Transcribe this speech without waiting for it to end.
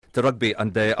to rugby,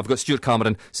 and I've got Stuart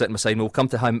Cameron sitting beside me. We'll come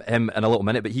to him in a little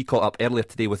minute, but he caught up earlier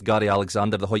today with Gary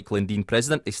Alexander, the Hoyt Glendean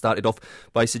president. They started off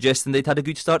by suggesting they'd had a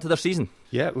good start to their season.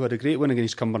 Yeah, we had a great win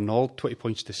against Cumbernauld, 20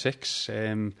 points to 6.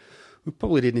 We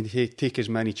probably didn't take as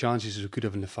many chances as we could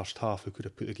have in the first half. We could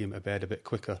have put the game to bed a bit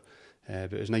quicker,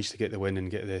 but it was nice to get the win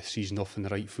and get the season off on the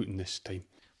right footing this time.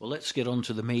 Well, let's get on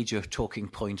to the major talking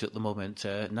point at the moment.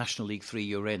 National League 3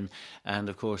 you're in, and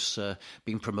of course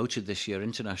being promoted this year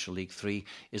into National League 3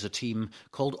 is a team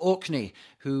called Orkney,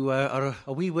 who are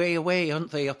a wee way away, aren't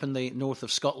they, up in the north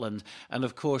of Scotland. And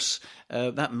of course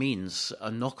that means a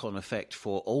knock-on effect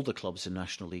for all the clubs in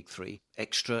National League 3,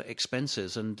 extra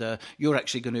expenses. And you're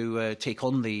actually going to take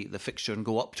on the fixture and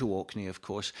go up to Orkney, of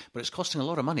course, but it's costing a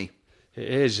lot of money. It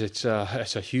is. It's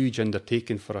a huge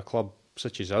undertaking for a club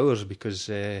such as ours, because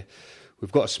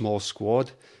we've got a small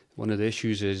squad. One of the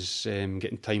issues is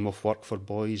getting time off work for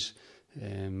boys.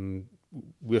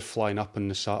 We're flying up on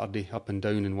the Saturday, up and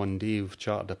down in one day. We've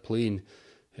chartered a plane.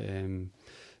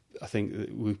 I think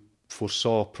that we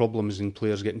foresaw problems in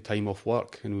players getting time off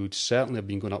work, and we would certainly have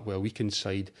been going up with a weekend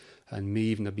side, and may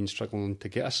even have been struggling to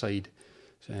get a side,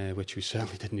 which we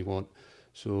certainly didn't want.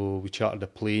 So we chartered a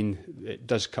plane. It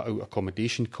does cut out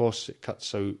accommodation costs. It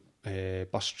cuts out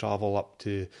bus travel up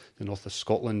to the north of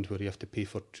Scotland, where you have to pay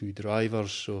for 2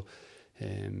 drivers. So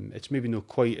it's maybe not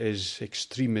quite as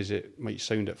extreme as it might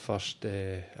sound at first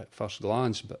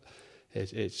glance, but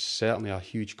it's certainly a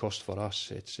huge cost for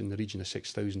us. It's in the region of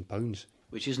 £6,000,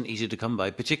 which isn't easy to come by,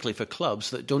 particularly for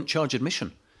clubs that don't charge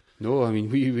admission. No, I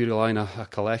mean, we rely on a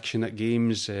collection at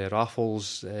games,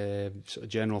 raffles, sort of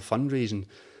general fundraising,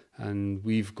 and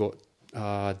we've got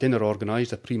a dinner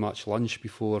organised, a pre-match lunch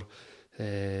before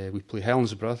we play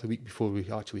Helensburgh the week before we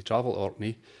actually travel to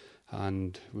Orkney,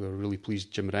 and we're really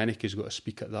pleased Jim Rennick has got to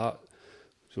speak at that.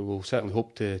 So we'll certainly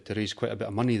hope to raise quite a bit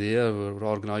of money there. We're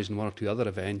organising 1 or 2 other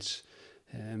events,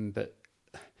 but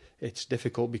it's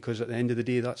difficult because at the end of the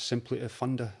day that's simply to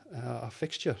fund a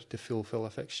fixture, to fulfil a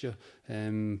fixture.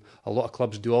 A lot of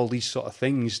clubs do all these sort of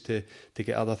things to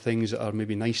get other things that are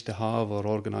maybe nice to have, or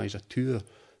organise a tour.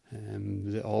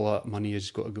 All that money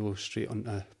has got to go straight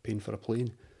on paying for a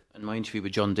plane. In my interview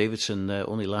with John Davidson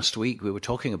only last week, we were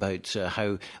talking about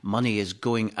how money is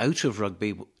going out of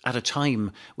rugby at a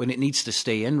time when it needs to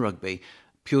stay in rugby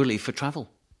purely for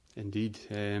travel. Indeed.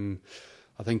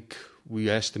 I think we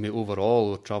estimate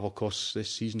overall travel costs this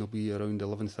season will be around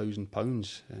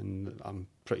 £11,000, and I'm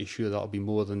pretty sure that'll be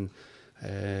more than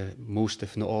most,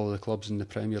 if not all, of the clubs in the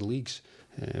Premier Leagues,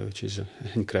 which is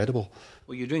incredible.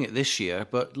 Well, you're doing it this year,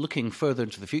 but looking further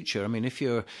into the future, I mean, if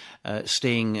you're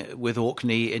staying with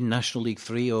Orkney in National League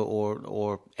 3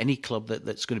 or any club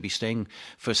that's going to be staying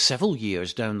for several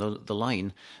years down the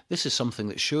line, this is something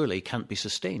that surely can't be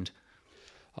sustained.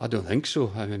 I don't think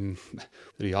so. I mean,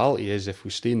 the reality is if we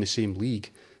stay in the same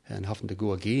league and having to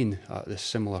go again at this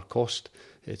similar cost,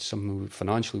 it's something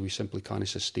financially we simply can't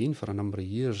sustain for a number of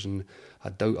years, and I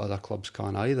doubt other clubs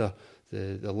can either.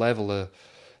 The level of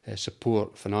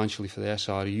support financially for the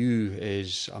SRU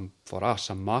is, for us,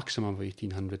 a maximum of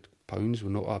 £1,800. We're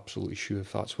not absolutely sure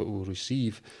if that's what we'll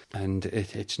receive, and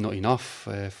it's not enough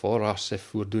for us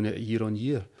if we're doing it year on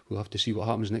year. We'll have to see what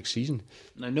happens next season.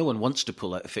 Now, no one wants to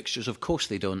pull out of fixtures, of course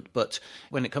they don't, but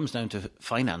when it comes down to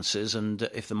finances, and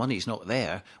if the money's not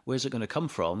there, where's it going to come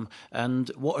from, and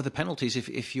what are the penalties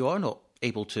if you are not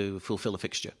able to fulfil a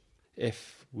fixture?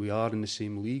 If we are in the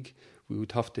same league, we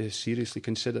would have to seriously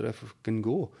consider if we can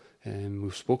go.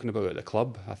 We've spoken about it at the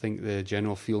club. I think the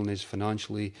general feeling is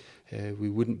financially we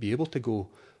wouldn't be able to go.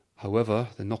 However,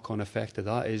 the knock-on effect of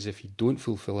that is if you don't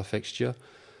fulfil a fixture,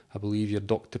 I believe you're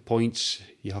docked to points.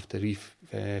 You have to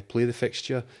play the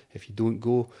fixture. If you don't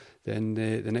go, then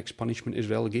the next punishment is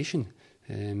relegation.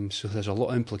 So there's a lot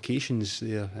of implications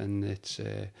there, and it's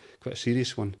quite a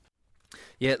serious one.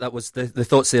 Yeah, that was the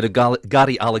thoughts there of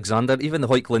Gary Alexander, even the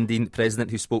Hoyt Glendean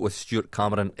president who spoke with Stuart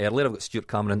Cameron earlier. I've got Stuart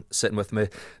Cameron sitting with me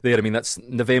there. I mean, that's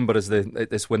November is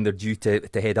when they're due to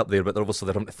head up there, but they're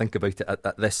having to think about it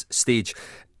at this stage.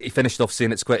 He finished off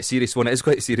saying it's quite a serious one. It is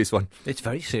quite a serious one. It's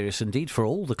very serious indeed for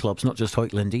all the clubs, not just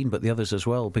Hoyt Glendean, but the others as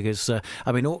well, because,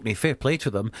 I mean, Orkney, fair play to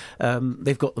them.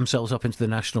 They've got themselves up into the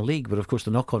National League, but of course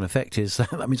the knock-on effect is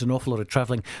that means an awful lot of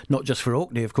travelling, not just for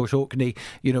Orkney. Of course, Orkney,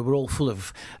 we're all full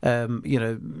of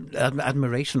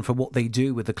admiration for what they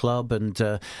do with the club,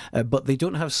 and but they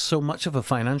don't have so much of a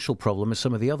financial problem as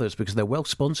some of the others, because they're well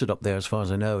sponsored up there as far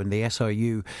as I know, and the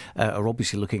SRU are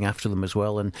obviously looking after them as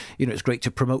well. And it's great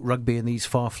to promote rugby in these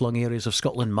far-flung areas of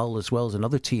Scotland. Mull as well as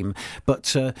another team,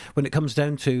 but when it comes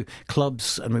down to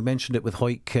clubs, and we mentioned it with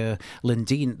Hawick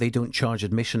Lindeen, they don't charge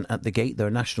admission at the gate. They're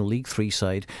a National League 3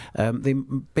 side. They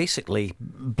basically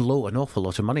blow an awful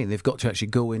lot of money, and they've got to actually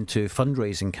go into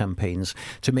fundraising campaigns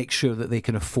to make sure that they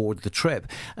can afford the trip.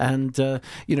 And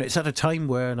it's at a time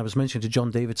where, and I was mentioning to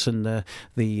John Davidson,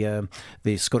 the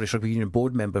Scottish Rugby Union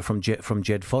board member from Jed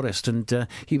Forest, and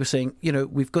he was saying,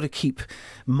 we've got to keep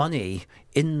money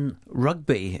in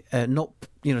rugby, not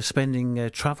spending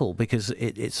travel, because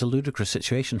it's a ludicrous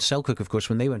situation. Selkirk, of course,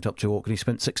 when they went up to Orkney,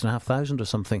 spent $6,500 or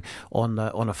something on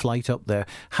a flight up there,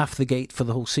 half the gate for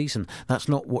the whole season. That's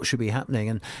not what should be happening.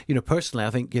 And personally, I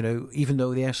think even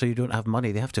though the SRU don't have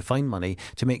money, they have to find money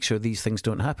to make sure these things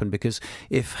don't happen. Because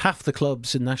if half the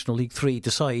clubs in National League 3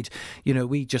 decide,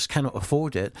 we just cannot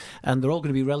afford it, and they're all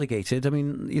going to be relegated, I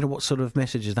mean, what sort of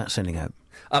message is that sending out?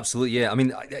 Absolutely, yeah. I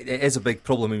mean, it is a big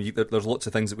problem. I mean, there's lots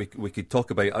of things that we could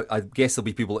talk about. I guess there'll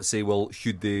be people that say, well,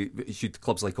 should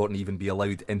clubs like Orkney even be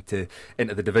allowed into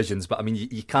the divisions? But I mean,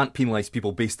 you can't penalise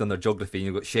people based on their geography.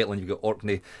 You've got Shetland, you've got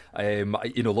Orkney,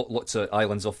 lots of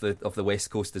islands off the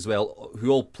west coast as well, who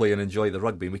all play and enjoy the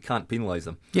rugby, and we can't penalise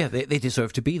them. Yeah, they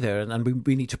deserve to be there, and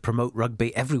we need to promote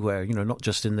rugby everywhere. Not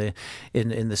just in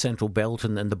the Central Belt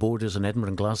and the borders in Edinburgh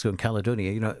and Glasgow and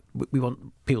Caledonia. We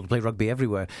want people to play rugby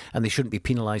everywhere, and they shouldn't be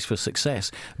penalised for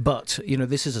success. But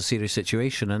this is a serious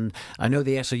situation, and I know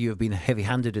the SRU have been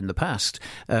heavy-handed in the past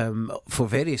for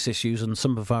various issues, and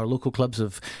some of our local clubs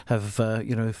have found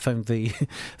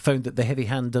that the heavy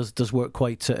hand does work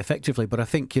quite effectively. But I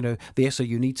think the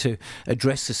SRU need to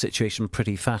address the situation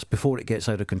pretty fast before it gets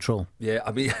out of control. Yeah,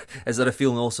 I mean, is there a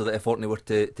feeling also that if Orkney were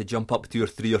to jump up 2 or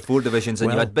 3 or 4 divisions,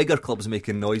 and you had bigger clubs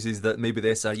making noises, that maybe the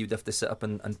SRU would have to sit up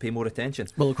and pay more attention?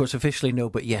 Well, of course, officially no,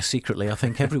 but yes, secretly, I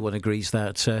think everyone agrees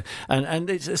that. And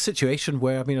it's a situation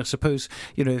where, I mean, I suppose,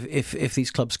 if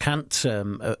these clubs can't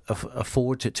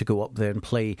afford to go up there and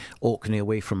play Orkney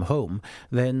away from home,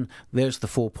 then there's the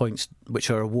 4 points which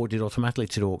are awarded automatically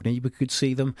to Orkney. We could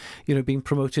see them, being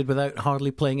promoted without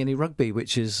hardly playing any rugby,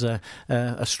 which is a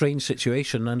strange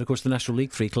situation. And of course, the National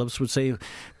League 3 clubs would say,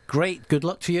 great, good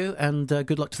luck to you, and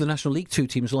good luck to the National League 2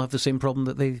 teams. Will have the same problem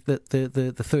that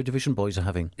the third division boys are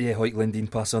having. Yeah, Hawick Lindeen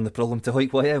pass on the problem to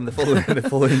Hawick YM the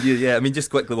following year. Yeah, I mean, just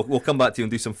quickly, we'll come back to you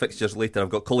and do some fixtures later. I've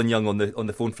got Colin Young on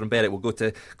the phone from Berwick. We'll go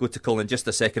to Colin in just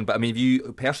a second. But I mean, have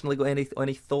you personally got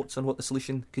any thoughts on what the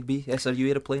solution could be? SRU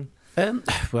aeroplane?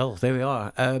 Well, there we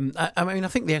are. I mean, I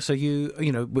think the SRU,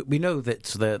 we know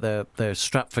that they're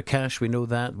strapped for cash. We know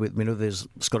that. We know there's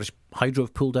Scottish Hydro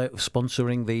have pulled out of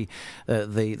sponsoring the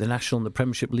national and the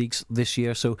Premiership leagues this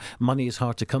year, so money is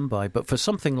hard to come by. But for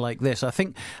something like this, I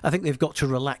think they've got to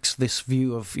relax this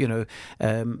view of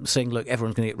saying, look,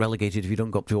 everyone's going to get relegated if you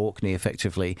don't go up to Orkney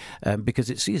effectively, because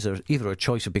it's either a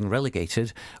choice of being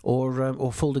relegated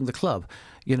or folding the club.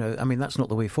 I mean, that's not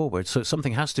the way forward. So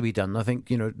something has to be done. I think,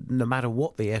 no matter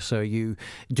what the SRU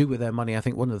do with their money, I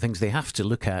think one of the things they have to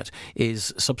look at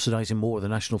is subsidising more of the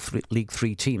National League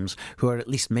 3 teams who are at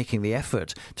least making the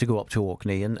effort to go up to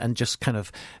Orkney and just kind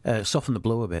of soften the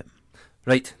blow a bit.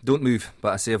 Right, don't move.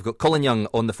 But I say I've got Colin Young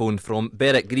on the phone from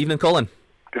Berwick. Good evening, Colin.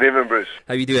 Good evening, Bruce.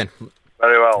 How are you doing?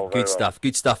 Very well. Good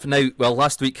stuff. Now, well,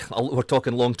 last week we're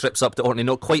talking long trips up to Orkney,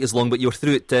 not quite as long, but you were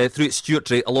through at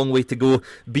Stewartry, a long way to go,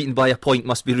 beaten by a point.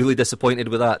 Must be really disappointed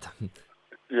with that.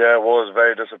 Yeah, it was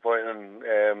very disappointing.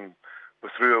 We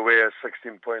threw away a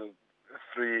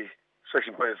 16.3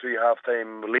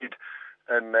 half-time lead,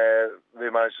 and they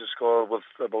managed to score with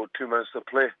about 2 minutes to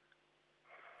play.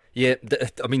 Yeah,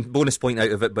 I mean, bonus point out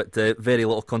of it, but very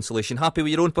little consolation. Happy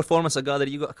with your own performance, I gather?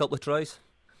 You got a couple of tries?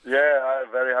 Yeah,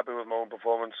 I'm very happy with my own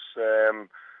performance.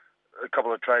 A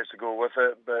couple of tries to go with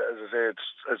it, but as I say,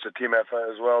 it's a team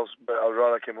effort as well. But I'd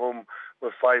rather came home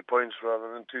with 5 points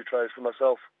rather than 2 tries for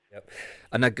myself. Yep.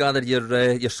 And I gather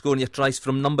you're scoring your tries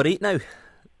from number 8 now?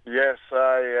 Yes,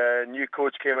 a new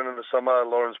coach came in the summer,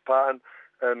 Lawrence Patton,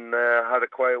 and had a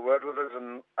quiet word with us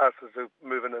and asked us to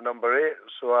move into number 8.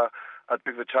 So I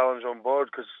took the challenge on board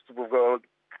because we've got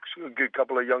a good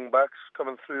couple of young backs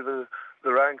coming through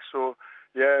the ranks. So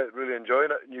yeah, really enjoying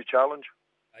it. New challenge.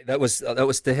 That was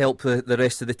to help the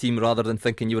rest of the team rather than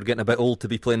thinking you were getting a bit old to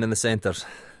be playing in the centres.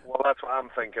 Well, that's what I'm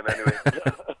thinking anyway.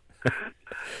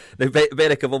 Now,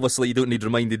 Berwick have obviously, you don't need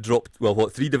reminded, dropped,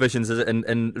 3 divisions is it,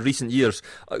 in recent years.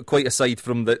 Quite aside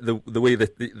from the way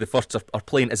that the firsts are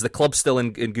playing, is the club still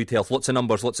in good health? Lots of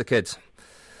numbers, lots of kids?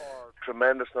 Oh,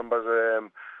 tremendous numbers.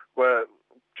 Well,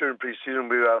 during pre-season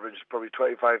we averaged probably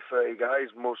 25, 30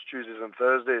 guys most Tuesdays and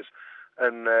Thursdays.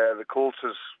 And the Colts,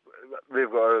 they've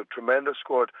got a tremendous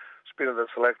squad. Speaking of the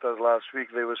selectors last week,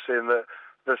 they were saying that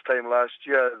this time last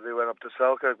year they went up to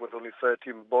Selkirk with only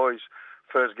 13 boys.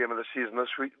 First game of the season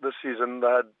this season they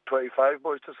had 25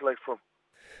 boys to select from.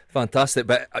 Fantastic,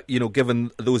 but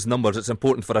given those numbers, it's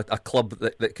important for a club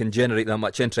that can generate that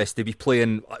much interest to be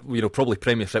playing, probably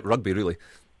Premiership rugby, really.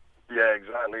 Yeah,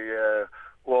 exactly.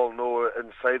 We all know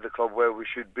inside the club where we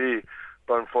should be,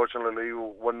 but unfortunately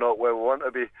we're not where we want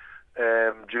to be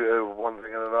due to one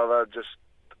thing and another. Just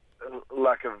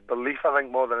lack of belief, I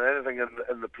think, more than anything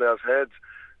in the players' heads.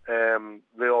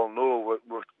 They all know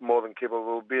we're more than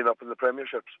capable of being up in the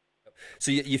Premierships.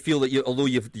 So you feel that although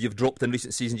you've dropped in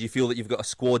recent seasons, you feel that you've got a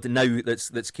squad now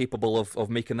that's capable of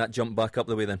making that jump back up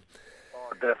the way then?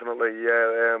 Oh, definitely,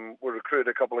 yeah. We recruited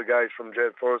a couple of guys from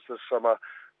Jed Forest this summer,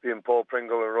 being Paul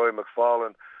Pringle and Roy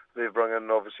McFarlane. They've brought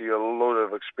in obviously a load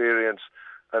of experience,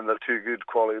 and they're two good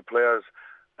quality players.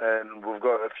 And we've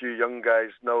got a few young guys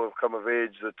now have come of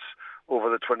age that's over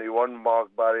the 21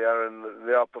 mark barrier, and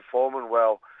they are performing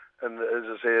well. And as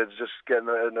I say, it's just getting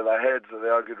it into their heads that they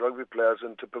are good rugby players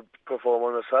and to perform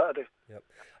on a Saturday. Yep.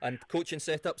 And coaching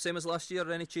set-up, same as last year?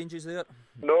 Any changes there?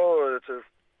 No, it's a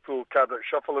full cabinet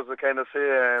shuffle, as they kind of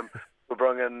say. We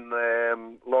brought in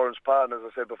Lawrence Patton, as I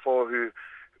said before, who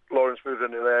Lawrence moved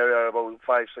into the area about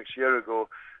 5-6 years ago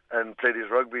and played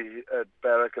his rugby at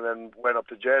Berwick and then went up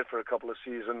to Jed for a couple of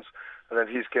seasons. And then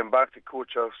he's came back to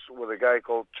coach us with a guy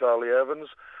called Charlie Evans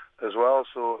as well.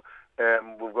 So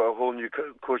we've got a whole new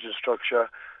coaching structure,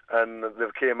 and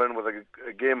they've came in with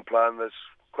a game plan that's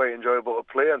quite enjoyable to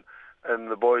play in. And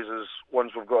the boys,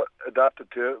 once we've got adapted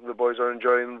to it, the boys are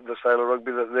enjoying the style of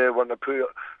rugby that they want to put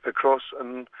across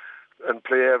and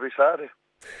play every Saturday.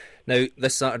 Now,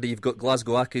 this Saturday you've got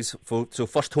Glasgow Accies, so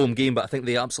first home game, but I think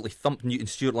they absolutely thumped Newton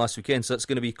Stewart last weekend, so it's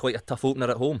going to be quite a tough opener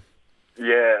at home.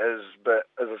 Yeah, it is, but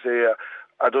as I say,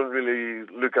 I don't really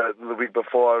look at the week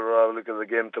before, I look at the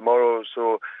game tomorrow,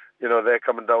 so they're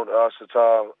coming down to us. It's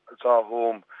our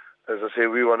home. As I say,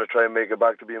 we want to try and make it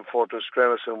back to being Fortress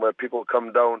Scremiston, where people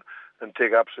come down and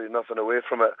take absolutely nothing away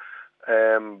from it.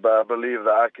 But I believe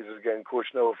that Accies is getting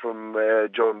coached now from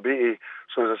John Beattie,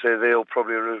 so as I say, they'll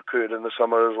probably recruit in the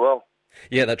summer as well.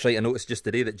 Yeah, that's right. I noticed just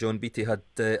today that John Beattie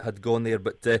had gone there.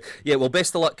 But well,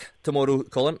 best of luck tomorrow,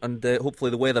 Colin, and hopefully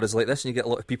the weather is like this and you get a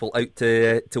lot of people out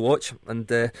to watch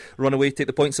and run away, take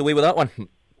the points away with that one.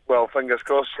 Well, fingers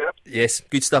crossed, yeah. Yes,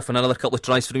 good stuff, and another couple of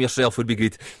tries from yourself would be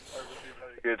good.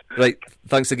 Good. Right,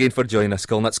 thanks again for joining us,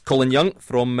 Colin. That's Colin Young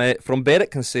from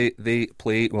Berwick, and say they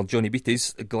play, Johnny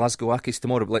Beattie's Glasgow Accies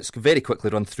tomorrow. But let's very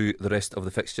quickly run through the rest of the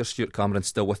fixtures. Stuart Cameron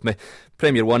still with me.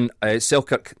 Premier 1,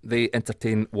 Selkirk, they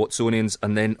entertain Watsonians,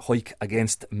 and then Hawick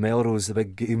against Melrose, the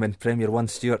big game in Premier 1.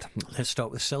 Stuart? Let's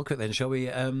start with Selkirk then, shall we?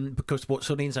 Because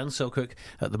Watsonians and Selkirk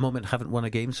at the moment haven't won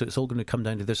a game, so it's all going to come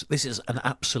down to this. This is an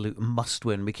absolute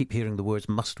must-win. We keep hearing the words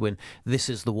must-win. This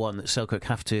is the one that Selkirk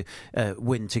have to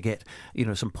win to get,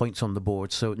 some points on the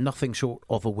board, so nothing short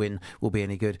of a win will be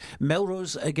any good.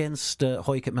 Melrose against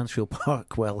Hawick at Mansfield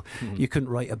Park. Well, you couldn't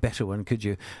write a better one, could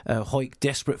you? Hawick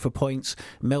desperate for points,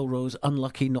 Melrose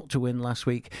unlucky not to win last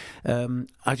week.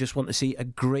 I just want to see a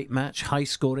great match, high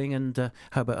scoring, and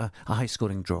how about a high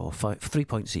scoring draw, 3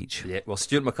 points each. Yeah, well,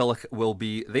 Stuart McCulloch will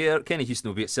be there, Kenny Houston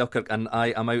will be at Selkirk, and I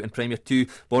am out in Premier 2.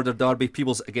 Border Derby,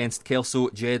 Peebles against Kelso.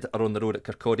 Jed are on the road at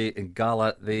Kirkcaldy. In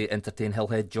Gala they entertain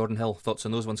Hillhead, Jordan Hill. Thoughts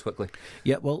on those ones quickly?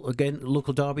 Yeah, well, again,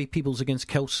 local derby, Peebles against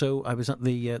Kelso. I was at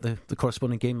the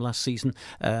corresponding game last season.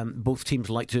 Both teams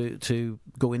like to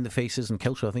go in the faces, and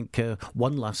Kelso, I think,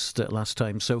 won last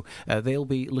time. So they'll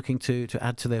be looking to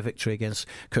add to their victory against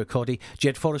Kirkcaldy.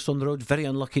 Jed Forest on the road, very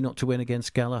unlucky not to win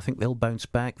against Gala. I think they'll bounce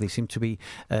back. They seem to be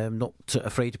not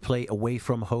afraid to play away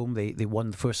from home. They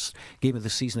won the first game of the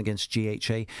season against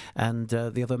GHA, and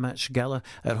the other match, Gala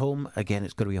at home. Again,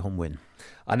 it's going to be a home win.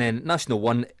 And then National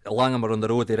 1, Langham are on the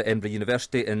road there at Edinburgh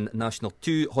University. In National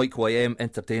 2, Hawick YM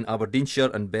entertain Aberdeenshire,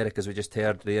 and Berwick, as we just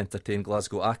heard, they entertain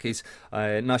Glasgow Accies.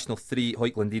 National 3,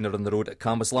 Hawick Lundin are on the road at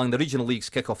Cambuslang. The regional leagues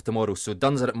kick off tomorrow, so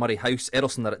Duns are at Murray House,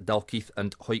 Earlston are at Dalkeith,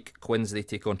 and Hawick Quins, they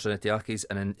take on Trinity Accies.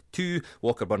 And in 2,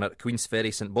 Walkerburn are at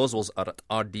Queensferry, St Boswells are at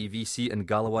RDVC, and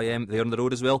Gala YM, they're on the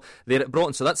road as well. They're at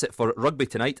Broughton, so that's it for rugby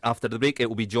tonight. After the break, it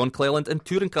will be John Cleland and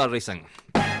touring car racing.